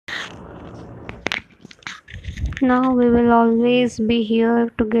Now we will always be here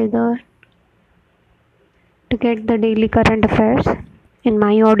together to get the daily current affairs in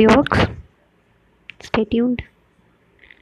my audiobooks. Stay tuned.